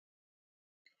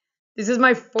This is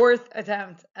my 4th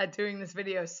attempt at doing this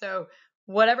video, so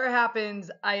whatever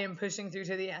happens, I am pushing through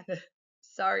to the end.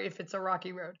 Sorry if it's a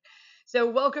rocky road. So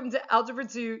welcome to Algebra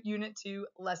 2, Unit 2,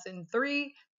 Lesson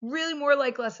 3. Really more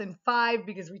like Lesson 5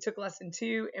 because we took Lesson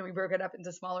 2 and we broke it up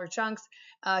into smaller chunks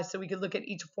so we could look at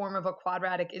each form of a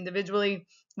quadratic individually,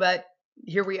 but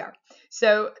here we are.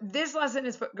 So this lesson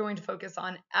is going to focus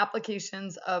on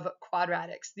applications of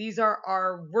quadratics. These are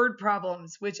our word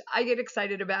problems, which I get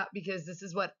excited about because this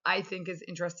is what I think is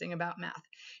interesting about math.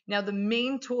 Now, the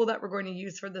main tool that we're going to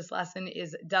use for this lesson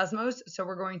is Desmos. So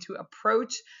we're going to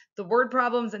approach the word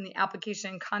problems and the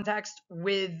application context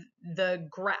with the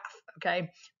graph, okay?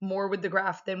 More with the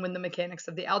graph than with the mechanics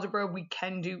of the algebra. We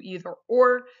can do either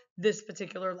or. This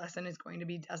particular lesson is going to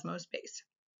be Desmos based.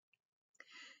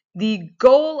 The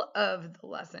goal of the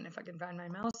lesson, if I can find my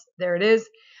mouse, there it is.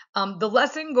 The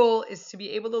lesson goal is to be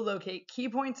able to locate key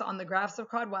points on the graphs of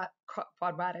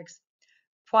quadratics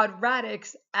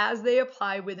as they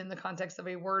apply within the context of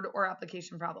a word or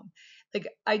application problem. Like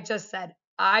I just said,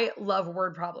 I love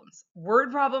word problems.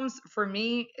 Word problems for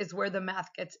me is where the math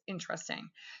gets interesting.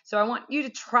 So I want you to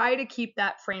try to keep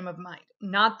that frame of mind.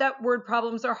 Not that word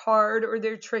problems are hard or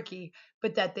they're tricky,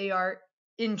 but that they are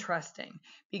interesting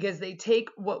because they take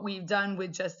what we've done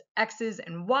with just X's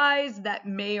and Y's that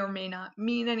may or may not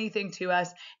mean anything to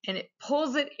us, and it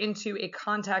pulls it into a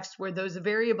context where those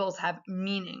variables have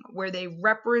meaning, where they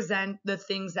represent the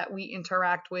things that we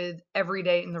interact with every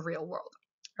day in the real world.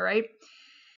 All right.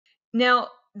 Now,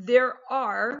 there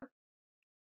are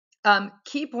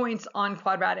key points on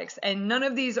quadratics, and none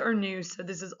of these are new, so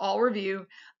this is all review,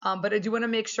 but I do want to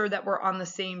make sure that we're on the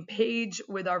same page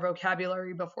with our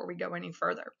vocabulary before we go any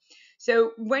further.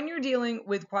 So when you're dealing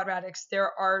with quadratics,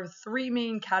 there are 3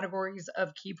 main categories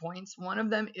of key points. One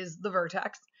of them is the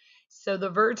vertex. So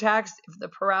the vertex, if the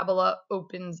parabola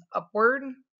opens upward,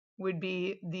 would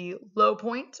be the low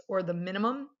point or the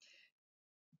minimum.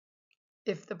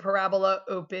 If the parabola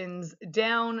opens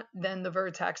down, then the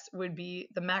vertex would be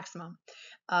the maximum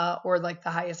or like the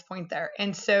highest point there.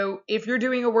 And so if you're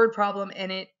doing a word problem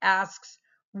and it asks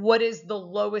what is the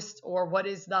lowest or what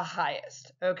is the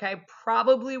highest, okay,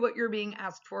 probably what you're being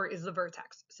asked for is the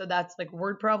vertex. So that's like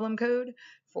word problem code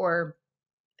for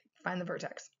find the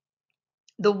vertex.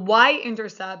 The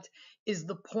y-intercept is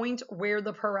the point where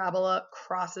the parabola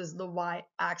crosses the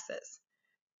y-axis.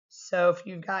 So if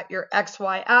you've got your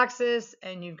XY axis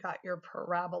and you've got your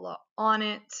parabola on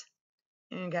it,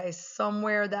 okay,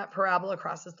 somewhere that parabola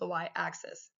crosses the Y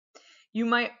axis. You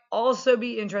might also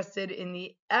be interested in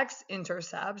the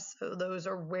x-intercepts. So those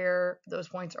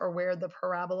points are where the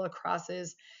parabola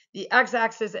crosses the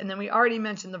x-axis. And then we already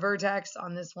mentioned the vertex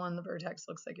on this one. The vertex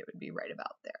looks like it would be right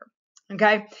about there.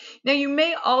 Okay, now you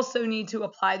may also need to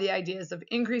apply the ideas of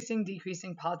increasing,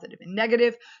 decreasing, positive, and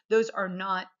negative. Those are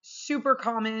not super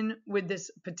common with this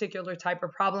particular type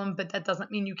of problem, but that doesn't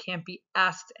mean you can't be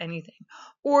asked anything,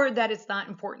 or that it's not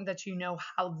important that you know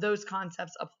how those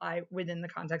concepts apply within the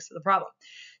context of the problem.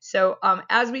 So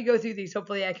as we go through these,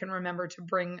 hopefully I can remember to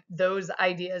bring those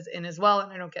ideas in as well,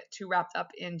 and I don't get too wrapped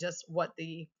up in just what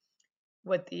the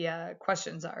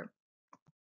questions are.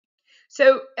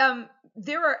 So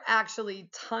there are actually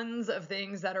tons of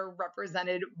things that are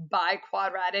represented by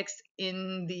quadratics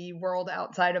in the world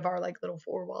outside of our like little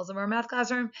 4 walls of our math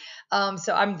classroom.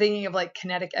 So I'm thinking of like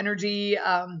kinetic energy.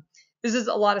 This is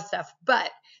a lot of stuff, but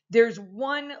there's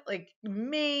one like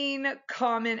main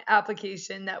common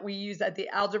application that we use at the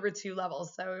Algebra 2 level.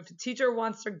 So if a teacher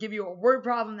wants to give you a word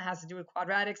problem that has to do with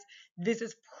quadratics, this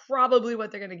is probably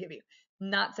what they're going to give you.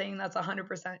 Not saying that's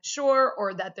 100% sure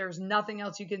or that there's nothing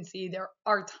else you can see. There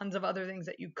are tons of other things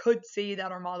that you could see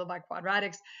that are modeled by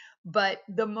quadratics, but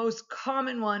the most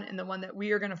common one and the one that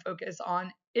we are going to focus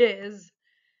on is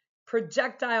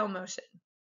projectile motion.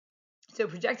 So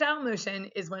projectile motion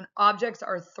is when objects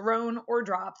are thrown or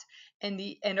dropped and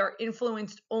are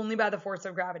influenced only by the force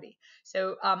of gravity.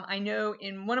 So I know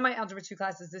in one of my Algebra 2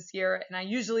 classes this year, and I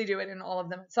usually do it in all of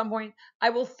them at some point,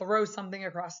 I will throw something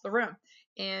across the room.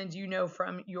 And you know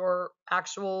from your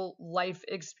actual life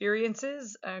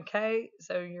experiences, okay?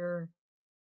 So you're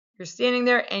standing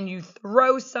there and you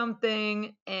throw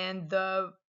something and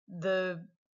the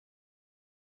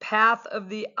path of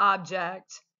the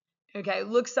object, okay,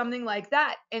 looks something like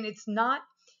that. And it's not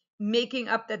making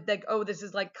up that like, oh, this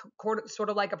is like sort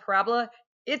of like a parabola.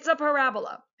 It's a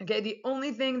parabola, okay? The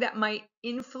only thing that might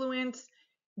influence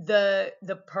the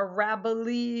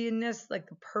paraboliness, like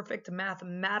the perfect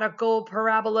mathematical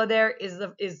parabola there is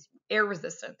air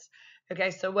resistance. Okay,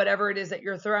 so whatever it is that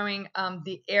you're throwing,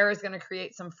 the air is going to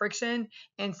create some friction,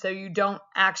 and so you don't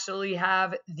actually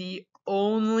have the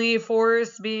only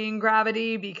force being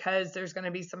gravity because there's going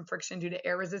to be some friction due to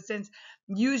air resistance.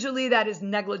 Usually that is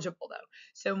negligible though.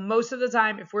 So most of the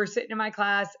time, if we're sitting in my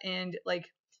class and like,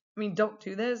 I mean, don't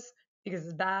do this because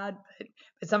it's bad,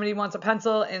 but somebody wants a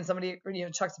pencil and somebody,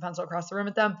 chucks a pencil across the room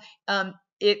at them,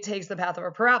 it takes the path of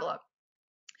a parabola.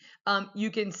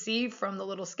 You can see from the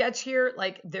little sketch here,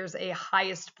 like there's a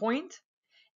highest point.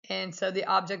 And so the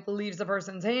object leaves the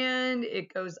person's hand,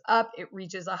 it goes up, it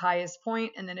reaches a highest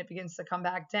point, and then it begins to come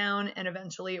back down, and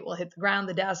eventually it will hit the ground,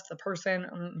 the desk, the person,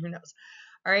 who knows.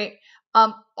 All right.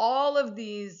 All of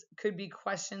these could be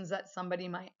questions that somebody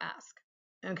might ask.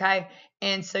 Okay.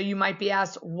 And so you might be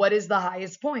asked, what is the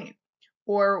highest point?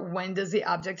 Or when does the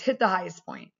object hit the highest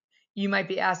point? You might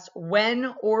be asked,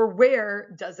 when or where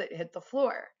does it hit the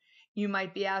floor? You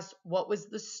might be asked, what was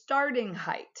the starting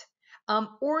height?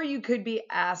 Or you could be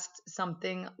asked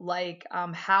something like,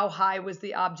 how high was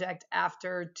the object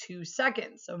after 2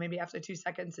 seconds? So maybe after 2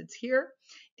 seconds, it's here.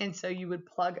 And so you would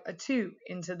plug a 2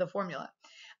 into the formula.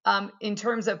 In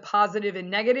terms of positive and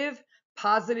negative,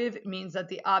 positive means that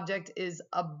the object is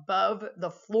above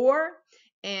the floor,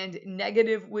 and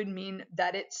negative would mean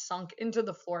that it sunk into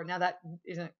the floor. Now that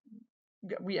isn't,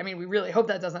 we really hope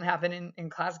that doesn't happen in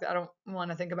class. I don't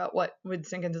want to think about what would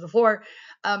sink into the floor,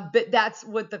 but that's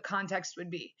what the context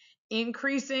would be.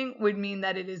 Increasing would mean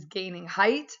that it is gaining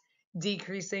height.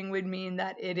 Decreasing would mean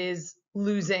that it is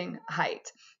losing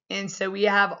height. And so we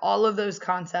have all of those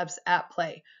concepts at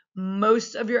play.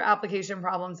 Most of your application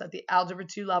problems at the Algebra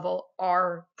 2 level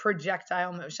are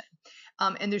projectile motion.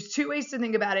 And there's 2 ways to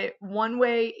think about it. One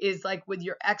way is like with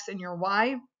your X and your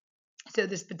Y. So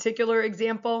this particular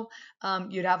example,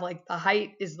 you'd have like the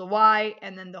height is the Y,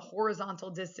 and then the horizontal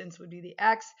distance would be the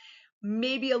X.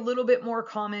 Maybe a little bit more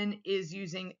common is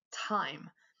using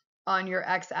time on your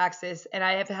X-axis. And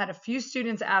I have had a few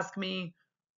students ask me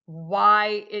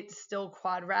why it's still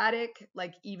quadratic,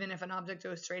 like even if an object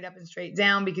goes straight up and straight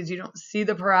down, because you don't see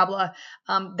the parabola.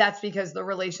 That's because the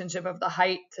relationship of the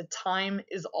height to time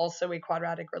is also a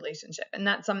quadratic relationship. And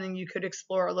that's something you could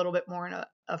explore a little bit more in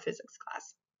a physics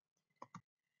class.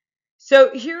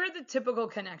 So here are the typical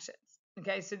connections.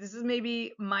 Okay, so this is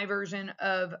maybe my version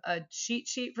of a cheat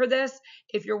sheet for this.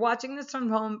 If you're watching this from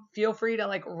home, feel free to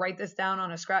like write this down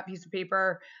on a scrap piece of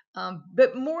paper.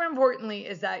 But more importantly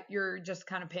is that you're just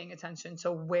kind of paying attention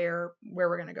to where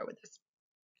we're going to go with this.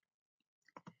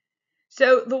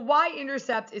 So the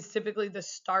y-intercept is typically the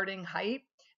starting height.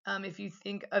 If you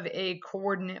think of a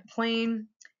coordinate plane,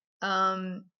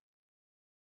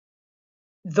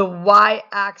 the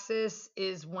y-axis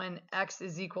is when x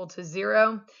is equal to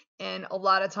 0, and a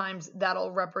lot of times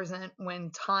that'll represent when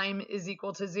time is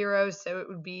equal to 0, so it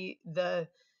would be the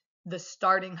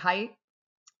starting height.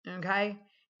 Okay,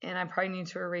 and I probably need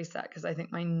to erase that because I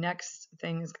think my next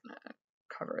thing is going to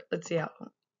cover it. Let's see how.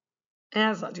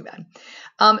 That's not too bad.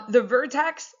 The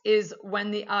vertex is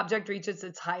when the object reaches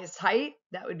its highest height.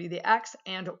 That would be the x,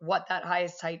 and what that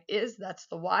highest height is, that's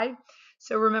the y.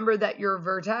 So remember that your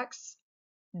vertex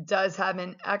does have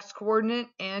an x coordinate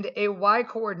and a y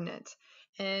coordinate.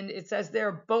 And it says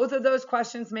there both of those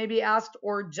questions may be asked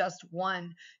or just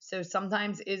one. So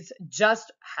sometimes it's just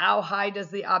how high does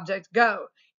the object go?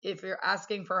 If you're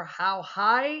asking for how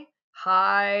high,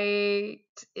 height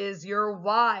is your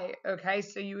y. Okay,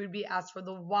 so you would be asked for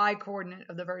the y coordinate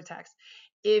of the vertex.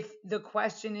 If the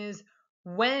question is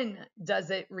when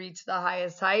does it reach the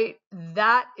highest height,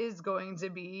 that is going to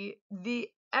be the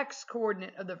x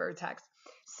coordinate of the vertex.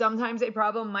 Sometimes a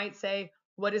problem might say,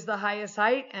 what is the highest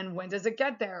height and when does it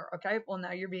get there? Okay, well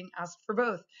now you're being asked for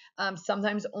both.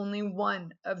 Sometimes only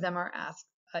one of them are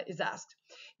is asked.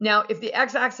 Now, if the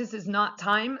x-axis is not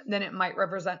time, then it might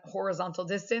represent horizontal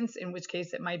distance, in which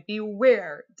case it might be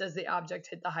where does the object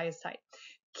hit the highest height.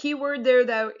 Keyword there,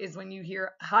 though, is when you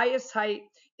hear highest height,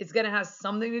 it's going to have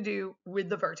something to do with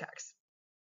the vertex.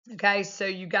 Okay, so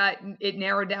you got it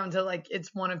narrowed down to like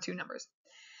it's one of 2 numbers.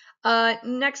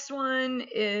 Next one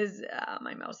is,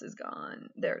 my mouse is gone.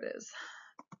 There it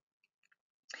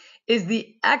is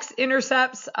the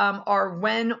x-intercepts are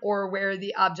when or where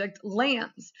the object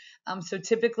lands. So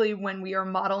typically when we are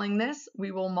modeling this,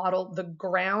 we will model the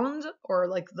ground or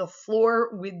like the floor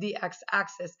with the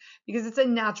x-axis because it's a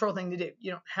natural thing to do.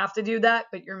 You don't have to do that,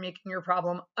 but you're making your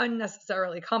problem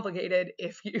unnecessarily complicated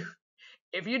if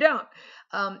you don't.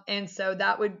 And so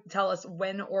that would tell us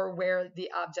when or where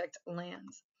the object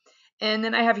lands. And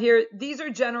then I have here, these are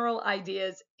general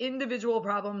ideas. Individual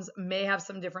problems may have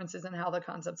some differences in how the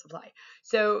concepts apply.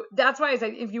 So that's why I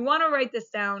said, if you want to write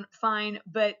this down, fine.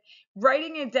 But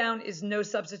writing it down is no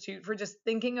substitute for just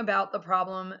thinking about the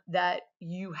problem that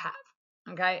you have.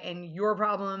 Okay. And your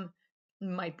problem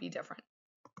might be different.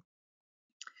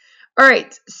 All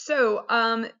right. So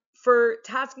for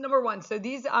task number 1, so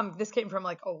these this came from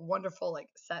like a wonderful like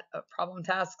set of problem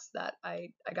tasks that I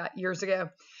got years ago.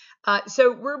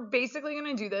 So we're basically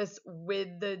going to do this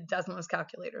with the Desmos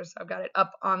calculator. So I've got it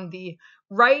up on the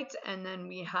right, and then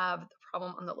we have the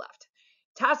problem on the left.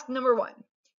 Task number 1.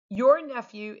 Your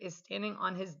nephew is standing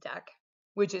on his deck,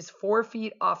 which is 4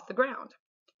 feet off the ground.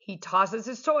 He tosses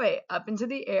his toy up into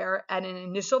the air at an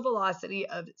initial velocity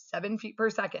of 7 feet per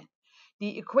second.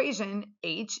 The equation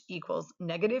h equals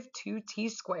negative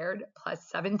 2t squared plus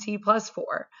 7t plus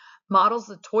 4 models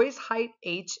the toy's height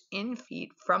h in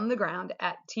feet from the ground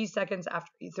at t seconds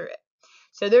after you threw it.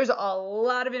 So there's a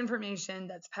lot of information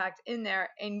that's packed in there,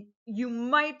 and you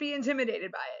might be intimidated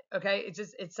by it. Okay,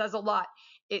 it says a lot.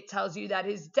 It tells you that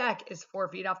his deck is 4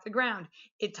 feet off the ground.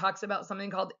 It talks about something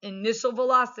called initial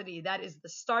velocity. That is the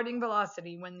starting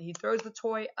velocity when he throws the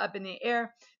toy up in the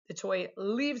air. The toy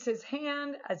leaves his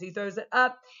hand as he throws it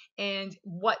up, and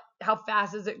how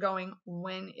fast is it going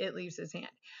when it leaves his hand.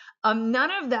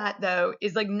 None of that though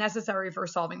is like necessary for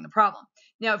solving the problem.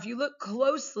 Now, if you look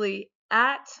closely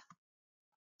at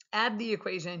the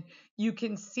equation, you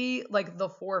can see like the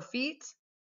 4 feet,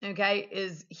 okay,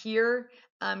 is here.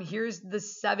 Here's the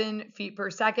 7 feet per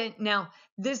second. Now,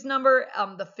 this number,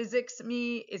 the physics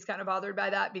me is kind of bothered by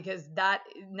that, because that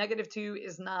 -2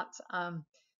 is not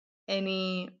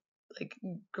any like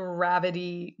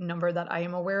gravity number that I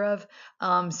am aware of.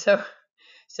 So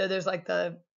there's like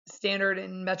the standard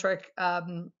and metric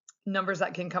numbers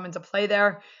that can come into play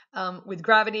there. With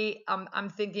gravity, I'm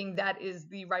thinking that is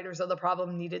the writers of the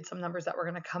problem needed some numbers that were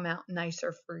going to come out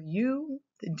nicer for you,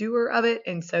 the doer of it,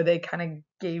 and so they kind of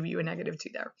gave you a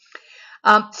 -2 there.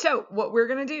 So what we're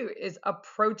going to do is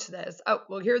approach this. Oh,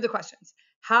 well, here are the questions.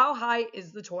 How high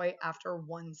is the toy after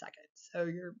 1 second? So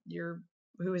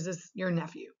who is this? Your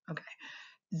nephew. Okay.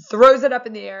 Throws it up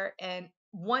in the air, and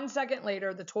 1 second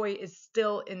later, the toy is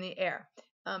still in the air.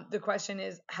 The question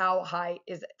is, how high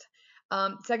is it?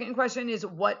 Second question is,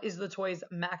 what is the toy's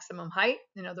maximum height?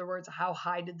 In other words, how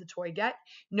high did the toy get?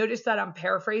 Notice that I'm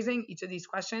paraphrasing each of these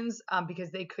questions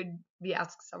because they could be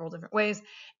asked several different ways.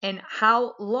 And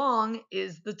how long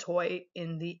is the toy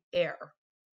in the air?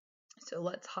 So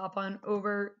let's hop on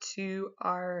over to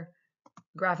our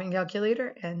graphing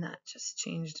calculator, and that just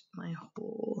changed my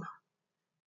whole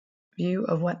view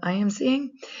of what I am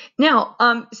seeing. Now,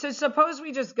 so suppose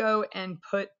we just go and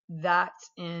put that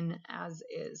in as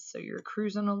is. So you're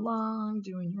cruising along,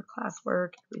 doing your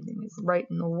classwork, everything is right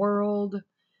in the world.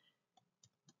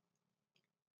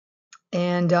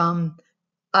 And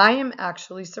I am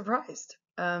actually surprised.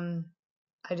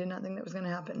 I did not think that was going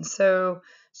to happen. So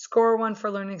score 1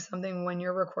 for learning something when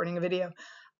you're recording a video.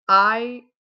 I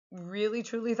really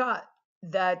truly thought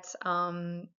that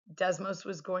Desmos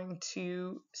was going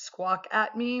to squawk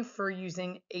at me for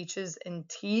using H's and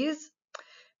T's,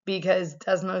 because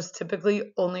Desmos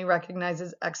typically only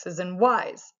recognizes X's and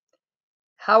Y's.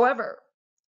 However,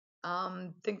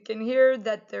 I'm thinking here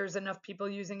that there's enough people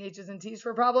using H's and T's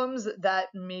for problems that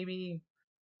maybe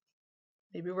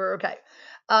we're okay.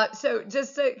 So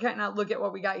just to kind of look at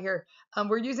what we got here,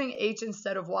 we're using H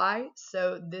instead of Y.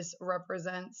 So this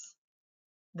represents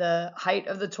the height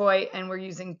of the toy, and we're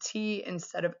using T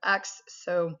instead of X.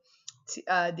 So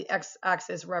the X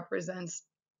axis represents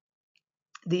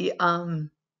the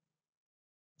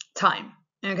time.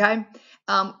 Okay.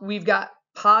 We've got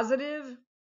positive,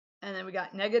 and then we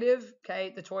got negative.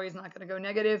 Okay. The toy is not going to go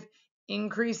negative,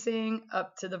 increasing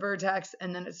up to the vertex,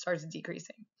 and then it starts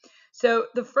decreasing. So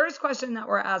the first question that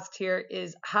we're asked here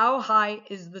is, how high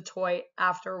is the toy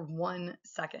after 1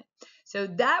 second? So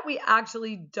that we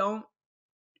actually don't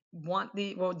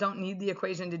need the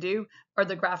equation to do, or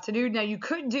the graph to do. Now you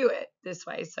could do it this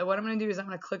way. So what I'm going to do is I'm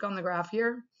going to click on the graph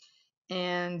here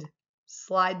and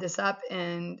slide this up,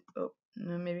 and oh,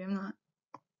 no, maybe I'm not.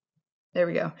 There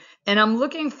we go. And I'm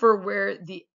looking for where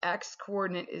the X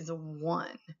coordinate is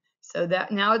 1. So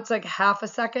that now it's like half a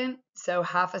second. So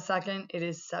half a second, it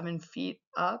is 7 feet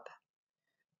up.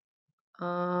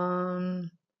 Oh,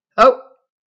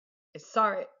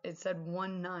 sorry, it said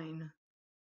 1.9.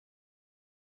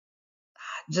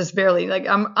 Just barely. Like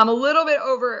I'm a little bit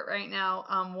over it right now.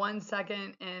 1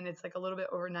 second, and it's like a little bit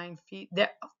over 9 feet.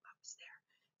 There, oh, I was there.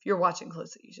 If you're watching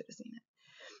closely, you should have seen it.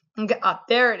 Okay, up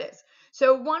there it is.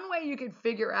 So one way you could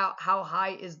figure out how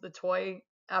high is the toy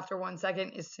after 1 second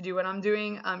is to do what I'm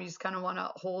doing. You just kind of want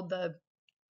to hold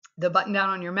the button down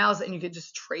on your mouse, and you could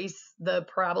just trace the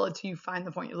parabola till you find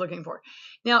the point you're looking for.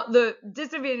 Now, the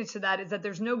disadvantage to that is that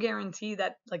there's no guarantee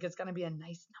that like it's going to be a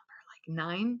nice number like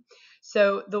 9.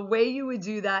 So the way you would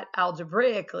do that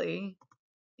algebraically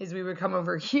is we would come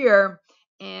over here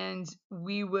and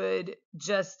we would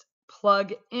just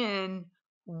plug in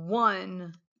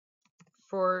 1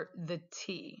 for the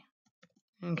t.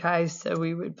 Okay, so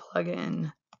we would plug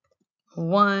in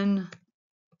 1,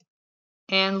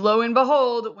 and lo and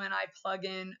behold, when I plug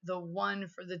in the 1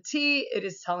 for the t, it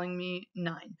is telling me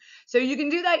 9. So you can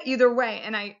do that either way,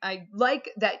 and I like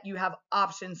that you have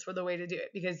options for the way to do it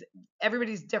because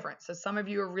everybody's different. So some of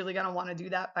you are really going to want to do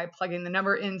that by plugging the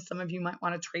number in. Some of you might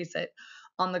want to trace it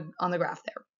on the graph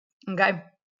there. Okay,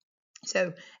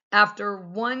 so after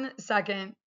 1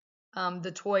 second,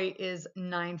 the toy is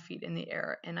 9 feet in the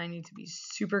air, and I need to be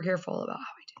super careful about how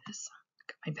I do this.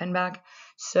 Get my pen back.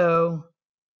 So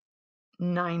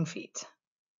 9 feet.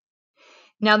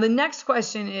 Now the next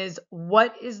question is,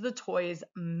 what is the toy's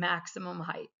maximum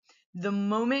height? The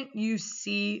moment you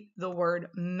see the word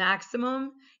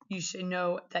maximum, you should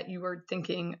know that you are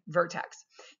thinking vertex.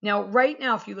 Now, right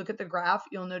now, if you look at the graph,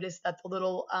 you'll notice that the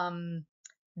little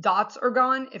dots are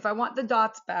gone. If I want the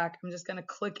dots back, I'm just going to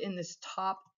click in this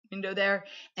top window there.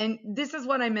 And this is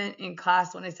what I meant in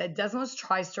class when I said Desmos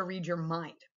tries to read your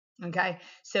mind. Okay,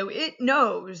 so it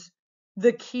knows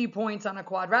the key points on a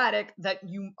quadratic that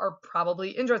you are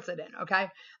probably interested in. Okay,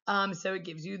 so it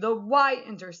gives you the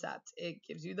y-intercept, it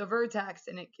gives you the vertex,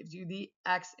 and it gives you the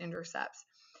x-intercepts.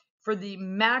 For the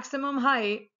maximum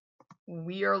height,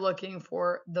 we are looking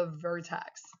for the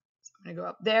vertex. So I'm going to go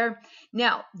up there.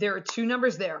 Now, there are two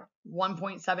numbers there,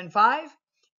 1.75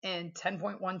 and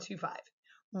 10.125.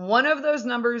 One of those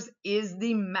numbers is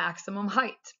the maximum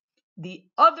height. The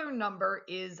other number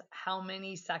is how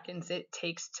many seconds it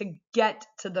takes to get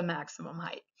to the maximum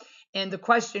height. And the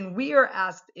question we are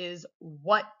asked is,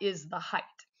 what is the height?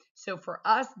 So for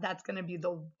us, that's going to be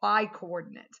the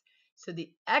y-coordinate. So the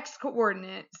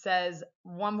x-coordinate says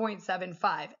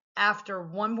 1.75. After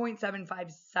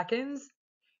 1.75 seconds,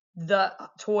 the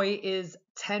toy is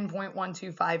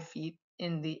 10.125 feet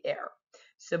in the air.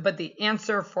 So, but the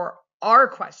answer for our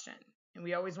question, and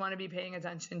we always want to be paying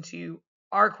attention to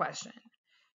our question,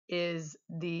 is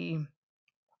the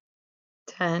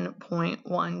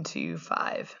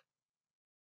 10.125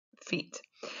 feet.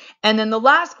 And then the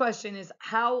last question is,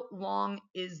 how long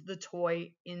is the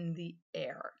toy in the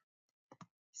air?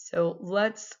 So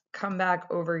let's come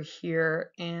back over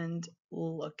here and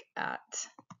look at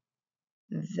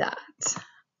that.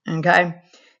 Okay,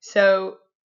 so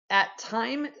at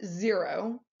time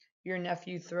 0, your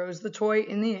nephew throws the toy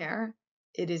in the air.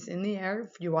 It is in the air.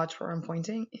 If you watch where I'm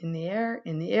pointing, in the air,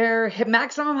 hit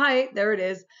maximum height. There it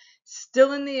is.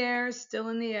 Still in the air, still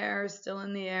in the air, still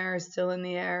in the air, still in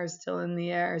the air, still in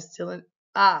the air, still in,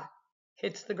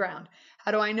 hits the ground.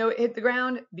 How do I know it hit the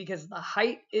ground? Because the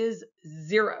height is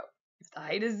 0. If the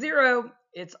height is 0,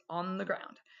 it's on the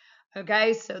ground.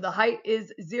 Okay, so the height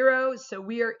is 0, so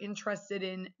we are interested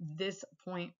in this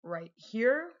point right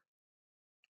here.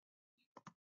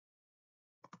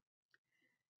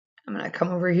 I'm going to come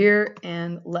over here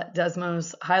and let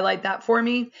Desmos highlight that for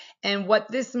me. And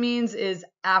what this means is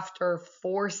after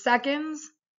 4 seconds,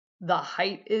 the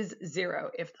height is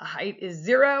 0. If the height is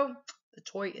 0, the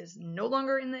toy is no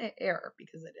longer in the air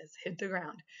because it has hit the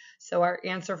ground. So our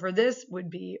answer for this would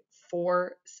be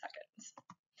 4 seconds.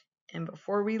 And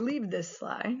before we leave this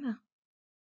slide,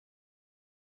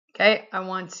 okay, I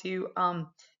want to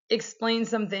explain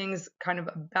some things kind of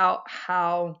about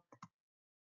how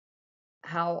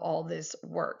all this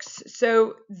works.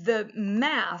 So the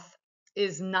math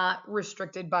is not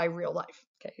restricted by real life.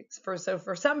 Okay, so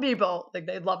for some people, like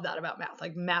they love that about math.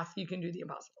 Like math, you can do the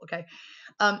impossible. Okay,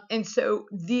 and so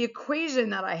the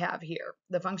equation that I have here,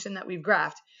 the function that we've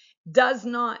graphed, does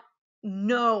not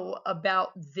know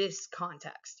about this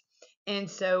context.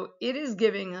 And so it is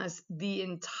giving us the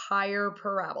entire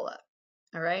parabola.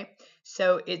 All right.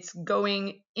 So it's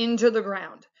going into the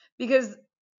ground because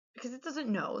it doesn't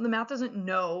know, the math doesn't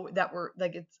know that we're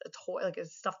like, it's a toy, like a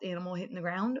stuffed animal hitting the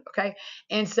ground. Okay.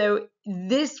 And so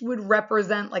this would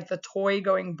represent like the toy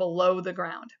going below the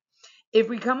ground. If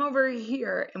we come over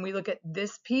here and we look at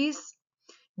this piece,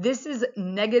 this is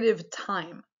negative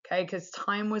time. Okay, because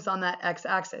time was on that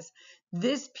x-axis.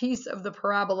 This piece of the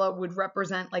parabola would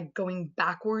represent like going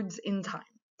backwards in time.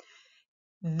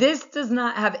 This does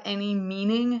not have any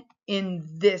meaning in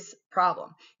this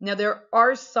problem. Now, there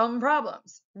are some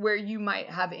problems where you might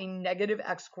have a negative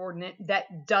x-coordinate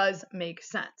that does make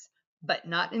sense, but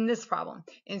not in this problem.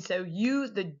 And so you,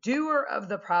 the doer of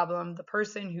the problem, the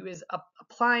person who is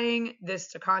applying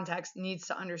this to context, needs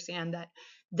to understand that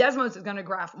Desmos is going to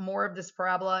graph more of this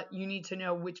parabola. You need to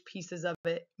know which pieces of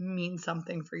it mean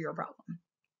something for your problem.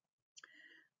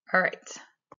 All right.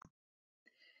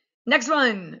 Next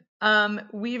one,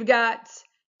 we've got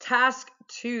task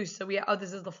 2. So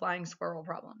this is the flying squirrel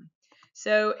problem.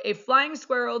 So a flying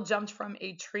squirrel jumped from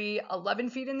a tree 11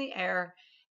 feet in the air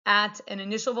at an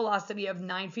initial velocity of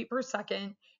 9 feet per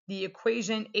second. The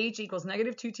equation h equals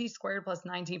negative 2t squared plus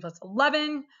 9t plus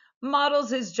 11 models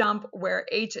his jump where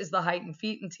h is the height in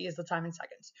feet and t is the time in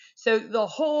seconds. So the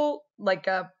whole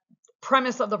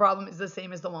premise of the problem is the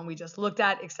same as the one we just looked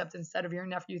at, except instead of your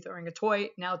nephew throwing a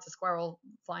toy, now it's a squirrel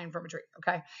flying from a tree,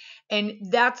 okay? And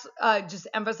that's just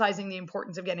emphasizing the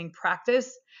importance of getting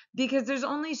practice, because there's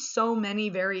only so many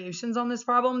variations on this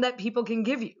problem that people can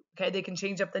give you, okay? They can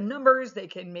change up the numbers, they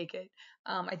can make it,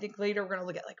 I think later we're gonna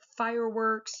look at like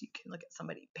fireworks, you can look at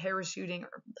somebody parachuting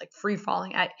or like free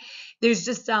falling. There's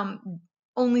just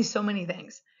only so many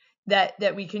things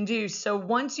that we can do. So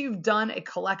once you've done a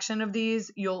collection of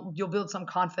these, you'll build some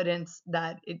confidence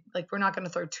that we're not going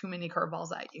to throw too many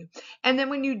curveballs at you. And then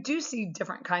when you do see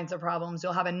different kinds of problems,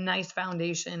 you'll have a nice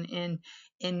foundation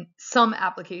in some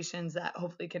applications that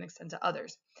hopefully can extend to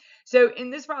others. So in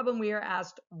this problem, we are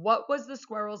asked, what was the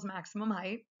squirrel's maximum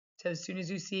height? So as soon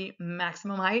as you see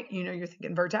maximum height, you know you're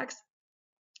thinking vertex.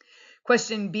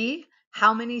 Question B,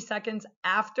 how many seconds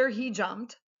after he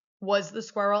jumped was the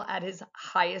squirrel at his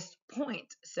highest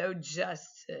point? So just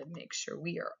to make sure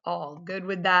we are all good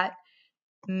with that,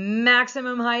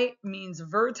 maximum height means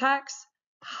vertex,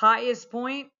 highest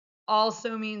point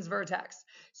also means vertex.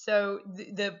 So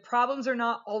the problems are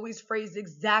not always phrased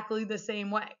exactly the same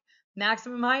way.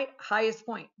 Maximum height, highest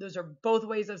point. Those are both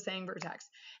ways of saying vertex.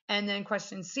 And then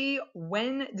question C,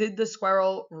 when did the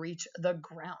squirrel reach the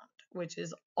ground? Which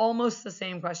is almost the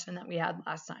same question that we had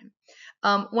last time.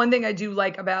 One thing I do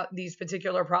like about these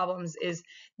particular problems is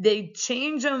they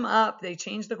change them up, they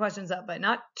change the questions up, but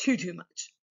not too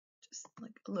much, just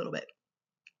like a little bit.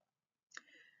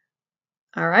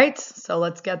 All right, so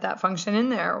let's get that function in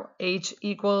there. H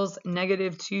equals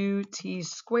negative 2t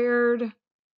squared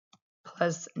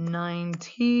plus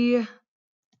 9t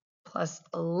plus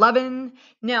 11.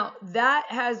 Now that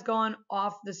has gone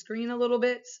off the screen a little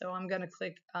bit, so I'm going to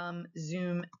click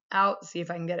zoom out, see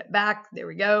if I can get it back. There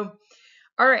we go.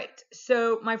 All right,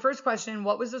 so my first question,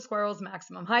 what was the squirrel's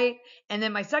maximum height? And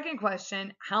then my second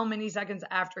question, how many seconds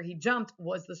after he jumped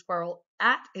was the squirrel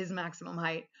at his maximum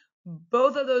height?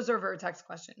 Both of those are vertex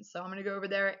questions. So I'm going to go over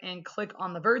there and click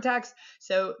on the vertex.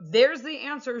 So there's the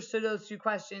answers to those two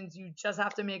questions. You just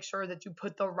have to make sure that you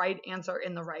put the right answer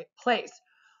in the right place.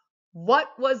 What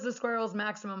was the squirrel's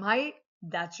maximum height?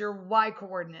 That's your y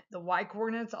coordinate. The y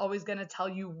coordinate's always going to tell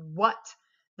you what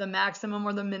the maximum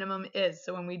or the minimum is.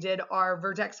 So when we did our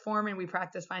vertex form and we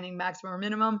practiced finding maximum or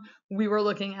minimum, we were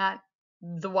looking at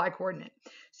the y coordinate.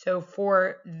 So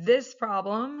for this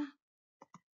problem,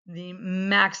 the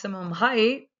maximum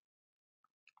height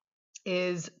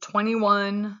is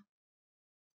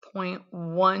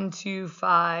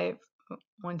 21.125.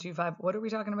 What are we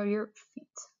talking about here? Feet.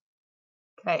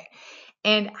 Okay.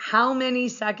 And how many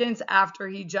seconds after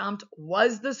he jumped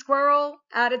was the squirrel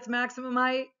at its maximum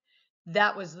height?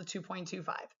 That was the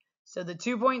 2.25. So the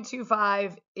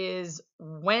 2.25 is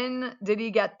when did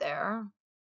he get there?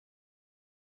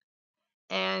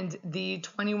 And the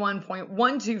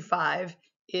 21.125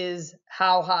 is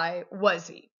how high was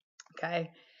he?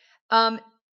 Okay.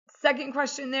 Second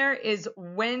question there is,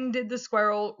 when did the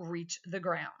squirrel reach the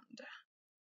ground?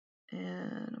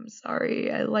 And I'm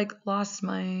sorry, I lost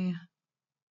my...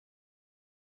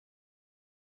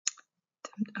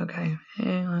 Okay,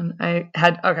 hang on. I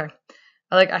had to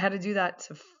do that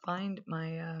to find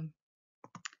my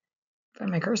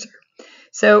cursor.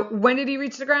 So when did he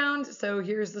reach the ground? So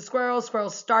here's the squirrel. Squirrel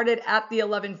started at the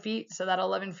 11 feet, so that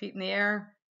 11 feet in the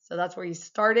air. So that's where he's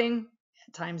starting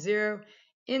at time 0.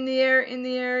 In the air, in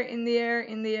the air, in the air,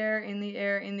 in the air, in the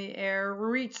air, in the air,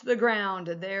 reach the ground.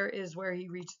 There is where he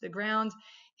reached the ground.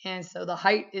 And so the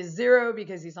height is 0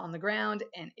 because he's on the ground,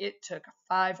 and it took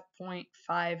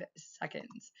 5.5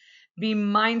 seconds. Be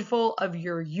mindful of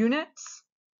your units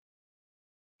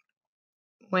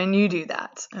when you do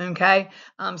that, okay?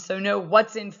 So know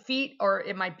what's in feet, or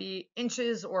it might be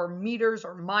inches or meters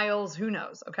or miles, who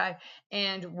knows, okay?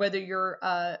 And whether your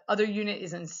other unit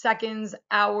is in seconds,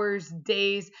 hours,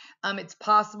 days, it's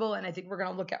possible, and I think we're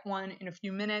gonna look at one in a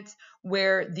few minutes,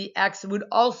 where the X would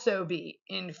also be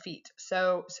in feet.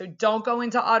 So don't go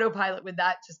into autopilot with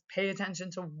that, just pay attention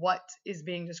to what is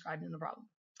being described in the problem.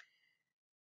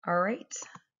 All right,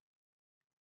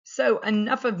 so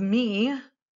enough of me.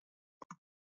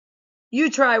 You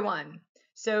try one.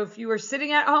 So if you are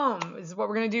sitting at home, this is what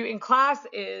we're going to do in class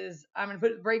is I'm going to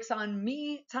put brakes on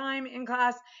me time in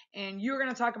class, and you're going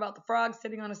to talk about the frog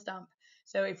sitting on a stump.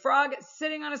 So a frog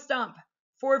sitting on a stump,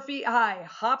 4 feet high,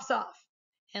 hops off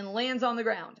and lands on the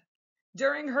ground.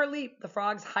 During her leap, the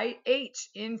frog's height h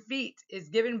in feet is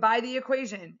given by the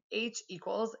equation h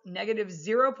equals negative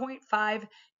 0.5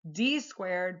 d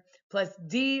squared plus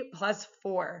d plus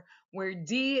 4, where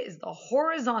d is the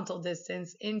horizontal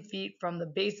distance in feet from the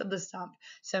base of the stump.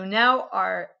 So now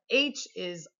our h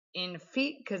is in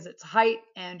feet because it's height,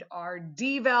 and our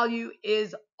d value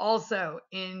is also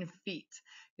in feet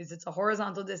because it's a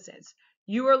horizontal distance.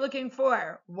 You are looking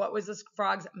for what was this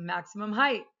frog's maximum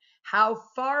height? How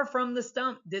far from the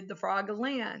stump did the frog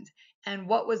land? And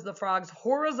what was the frog's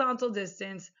horizontal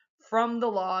distance from the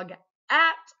log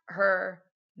at her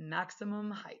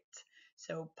maximum height?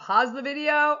 So pause the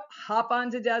video, hop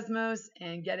onto Desmos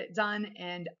and get it done,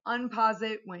 and unpause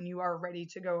it when you are ready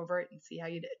to go over it and see how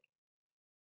you did.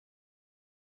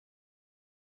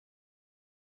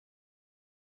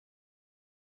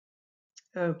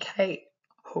 Okay,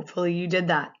 hopefully you did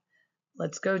that.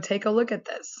 Let's go take a look at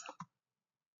this.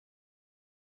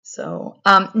 So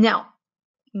now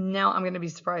I'm going to be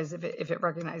surprised if it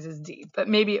recognizes D, but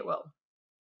maybe it will.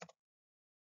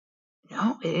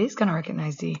 No, it is going to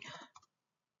recognize D.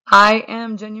 I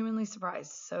am genuinely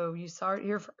surprised. So you saw it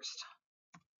here first.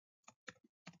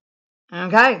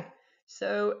 Okay,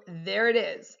 so there it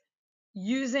is.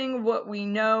 Using what we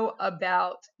know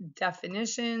about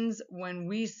definitions, when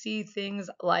we see things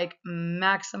like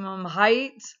maximum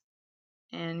height,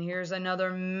 and here's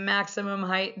another maximum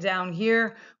height down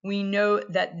here, we know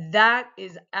that that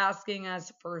is asking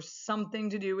us for something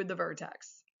to do with the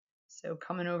vertex. So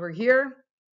coming over here,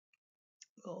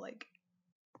 we'll like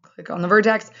click on the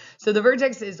vertex. So the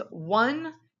vertex is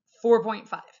 1,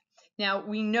 4.5. Now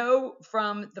we know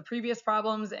from the previous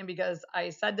problems, and because I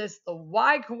said this, the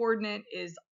y coordinate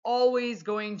is always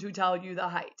going to tell you the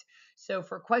height. So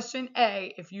for question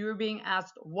A, if you were being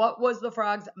asked what was the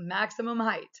frog's maximum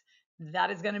height,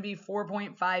 that is going to be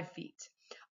 4.5 feet.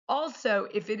 Also,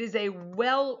 if it is a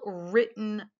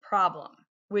well-written problem,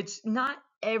 which not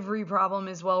every problem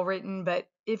is well-written, but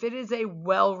if it is a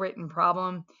well-written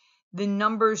problem, the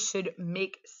numbers should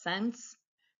make sense.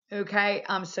 Okay,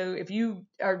 so if you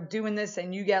are doing this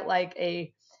and you get like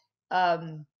a,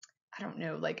 I don't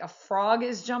know, like a frog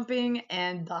is jumping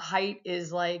and the height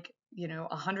is like,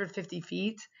 150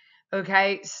 feet,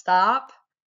 okay, stop.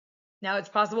 Now it's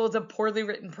possible it's a poorly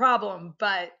written problem,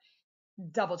 but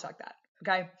double check that.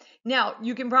 Okay. Now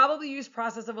you can probably use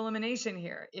process of elimination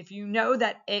here. If you know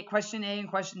that question A and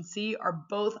question C are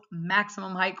both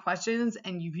maximum height questions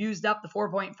and you've used up the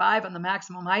 4.5 on the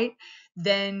maximum height,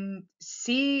 then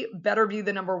C better be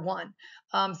the number 1.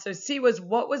 So C was,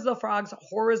 what was the frog's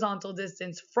horizontal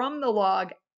distance from the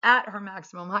log at her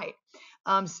maximum height?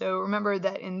 So remember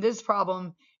that in this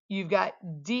problem, you've got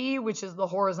D, which is the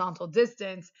horizontal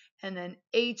distance, and then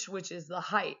H, which is the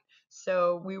height.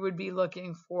 So we would be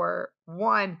looking for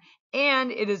 1, and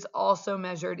it is also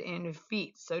measured in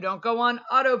feet. So don't go on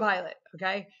autopilot,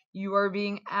 okay? You are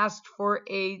being asked for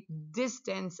a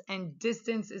distance, and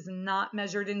distance is not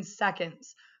measured in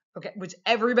seconds, okay? Which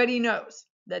everybody knows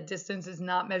that distance is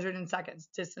not measured in seconds.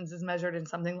 Distance is measured in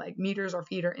something like meters or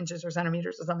feet or inches or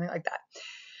centimeters or something like that.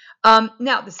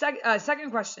 Now, the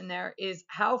second question there is,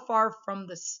 how far from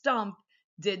the stump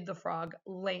did the frog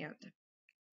land?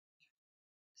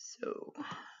 So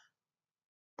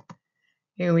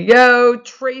here we go,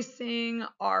 tracing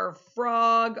our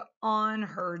frog on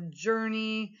her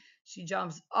journey. She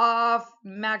jumps off,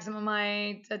 maximum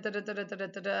height,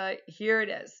 here it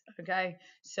is, okay?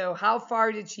 So how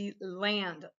far did she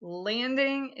land?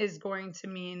 Landing is going to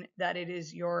mean that it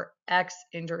is your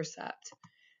x-intercept.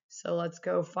 So let's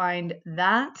go find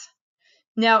that.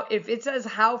 Now, if it says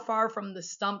how far from the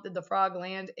stump did the frog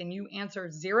land and you answer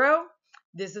 0,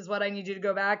 this is what I need you to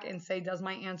go back and say, does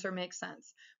my answer make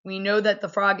sense? We know that the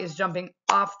frog is jumping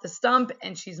off the stump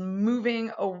and she's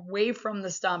moving away from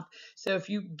the stump. So if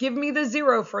you give me the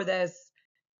 0 for this,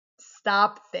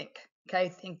 stop, think. Okay,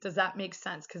 think, does that make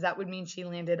sense? Because that would mean she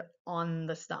landed on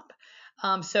the stump.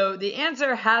 So the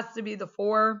answer has to be the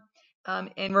 4.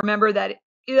 And remember that,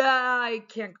 I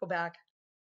can't go back.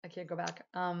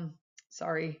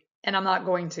 Sorry. And I'm not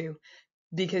going to,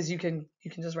 because you can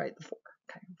just write the 4.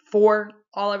 Okay. 4.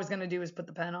 All I was going to do is put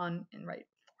the pen on and write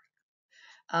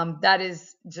 4. That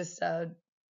is just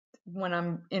when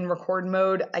I'm in record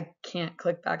mode, I can't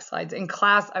click back slides. In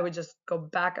class, I would just go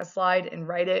back a slide and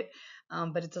write it,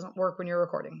 but it doesn't work when you're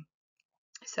recording.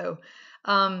 So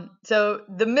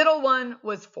the middle one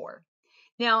was 4.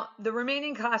 Now, the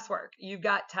remaining classwork, you've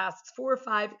got tasks 4,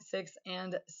 5, 6,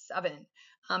 and 7.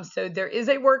 So there is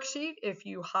a worksheet. If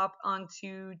you hop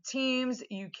onto Teams,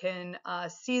 you can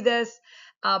see this.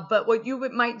 But what you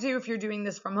might do if you're doing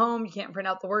this from home, you can't print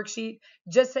out the worksheet,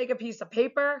 just take a piece of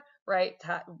paper, right?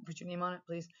 Put your name on it,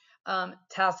 please.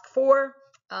 Task 4,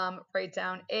 write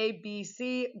down A, B,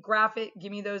 C, graph it,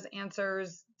 give me those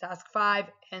answers. Task 5,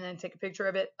 and then take a picture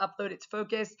of it, upload it to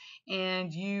Focus,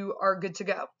 and you are good to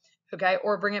go. Okay,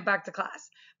 or bring it back to class.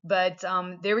 But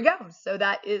there we go. So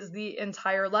that is the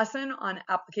entire lesson on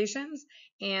applications.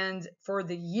 And for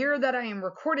the year that I am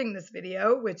recording this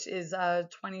video, which is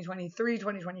 2023,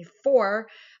 2024,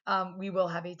 we will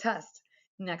have a test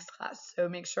next class. So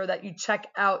make sure that you check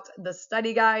out the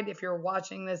study guide. If you're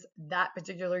watching this that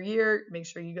particular year, make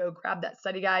sure you go grab that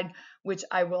study guide, which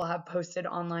I will have posted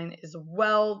online as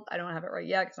well. I don't have it right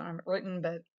yet because I don't have it written,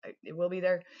 but it will be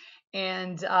there.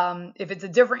 And if it's a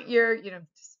different year,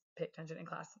 just pay attention in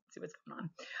class, see what's going on.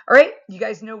 All right, you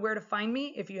guys know where to find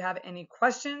me if you have any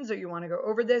questions or you want to go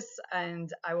over this,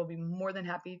 and I will be more than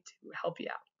happy to help you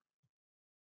out.